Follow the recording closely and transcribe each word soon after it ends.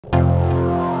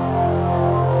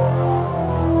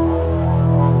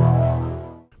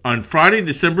On Friday,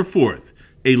 December 4th,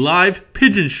 a live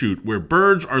pigeon shoot where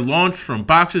birds are launched from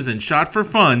boxes and shot for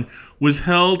fun was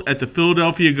held at the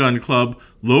Philadelphia Gun Club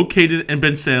located in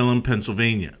Bensalem,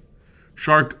 Pennsylvania.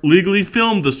 Shark legally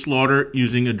filmed the slaughter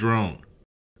using a drone.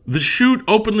 The shoot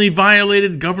openly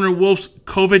violated Governor Wolf's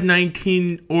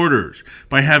COVID-19 orders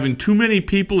by having too many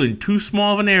people in too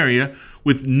small of an area,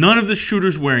 with none of the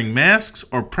shooters wearing masks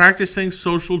or practicing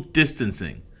social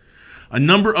distancing. A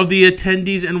number of the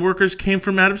attendees and workers came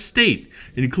from out of state,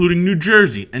 including New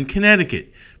Jersey and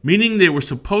Connecticut, meaning they were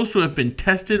supposed to have been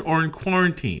tested or in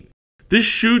quarantine. This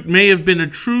shoot may have been a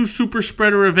true super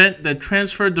spreader event that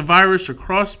transferred the virus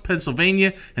across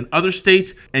Pennsylvania and other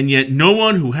states, and yet no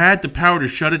one who had the power to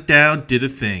shut it down did a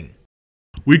thing.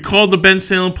 We called the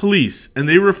Bensalem police, and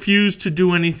they refused to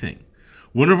do anything.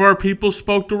 One of our people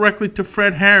spoke directly to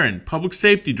Fred Herron, public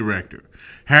safety director.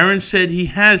 Herron said he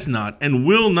has not and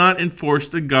will not enforce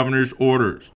the governor's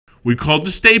orders. We called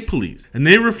the state police, and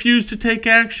they refused to take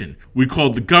action. We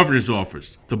called the governor's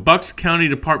office, the Bucks County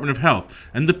Department of Health,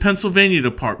 and the Pennsylvania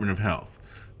Department of Health.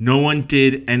 No one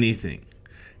did anything.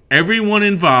 Everyone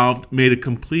involved made a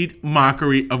complete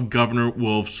mockery of Governor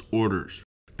Wolf's orders.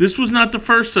 This was not the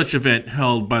first such event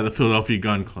held by the Philadelphia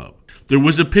Gun Club. There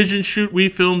was a pigeon shoot we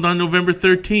filmed on November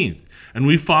 13th, and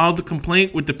we filed a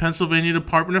complaint with the Pennsylvania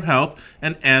Department of Health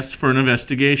and asked for an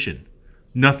investigation.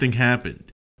 Nothing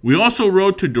happened. We also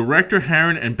wrote to Director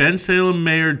Herron and Bensalem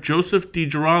Mayor Joseph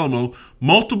DiGirolamo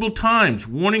multiple times,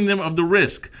 warning them of the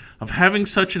risk of having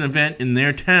such an event in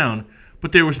their town,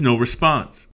 but there was no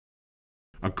response.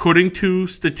 According to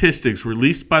statistics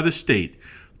released by the state,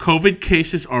 COVID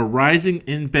cases are rising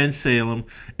in Bensalem,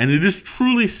 and it is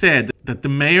truly sad that the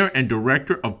mayor and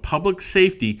director of public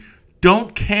safety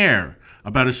don't care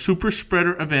about a super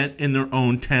spreader event in their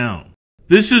own town.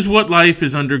 This is what life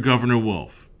is under Governor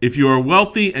Wolf. If you are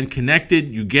wealthy and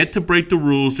connected, you get to break the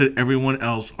rules that everyone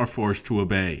else are forced to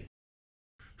obey.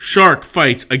 Shark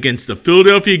fights against the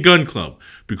Philadelphia Gun Club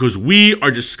because we are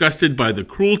disgusted by the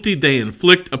cruelty they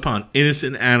inflict upon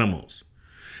innocent animals.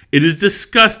 It is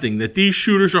disgusting that these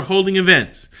shooters are holding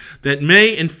events that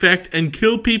may infect and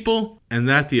kill people, and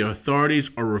that the authorities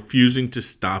are refusing to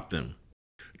stop them.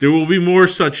 There will be more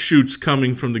such shoots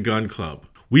coming from the gun club.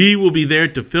 We will be there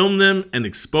to film them and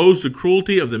expose the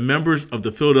cruelty of the members of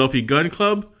the Philadelphia Gun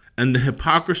Club and the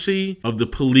hypocrisy of the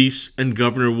police and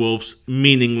Governor Wolf's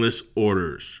meaningless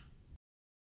orders.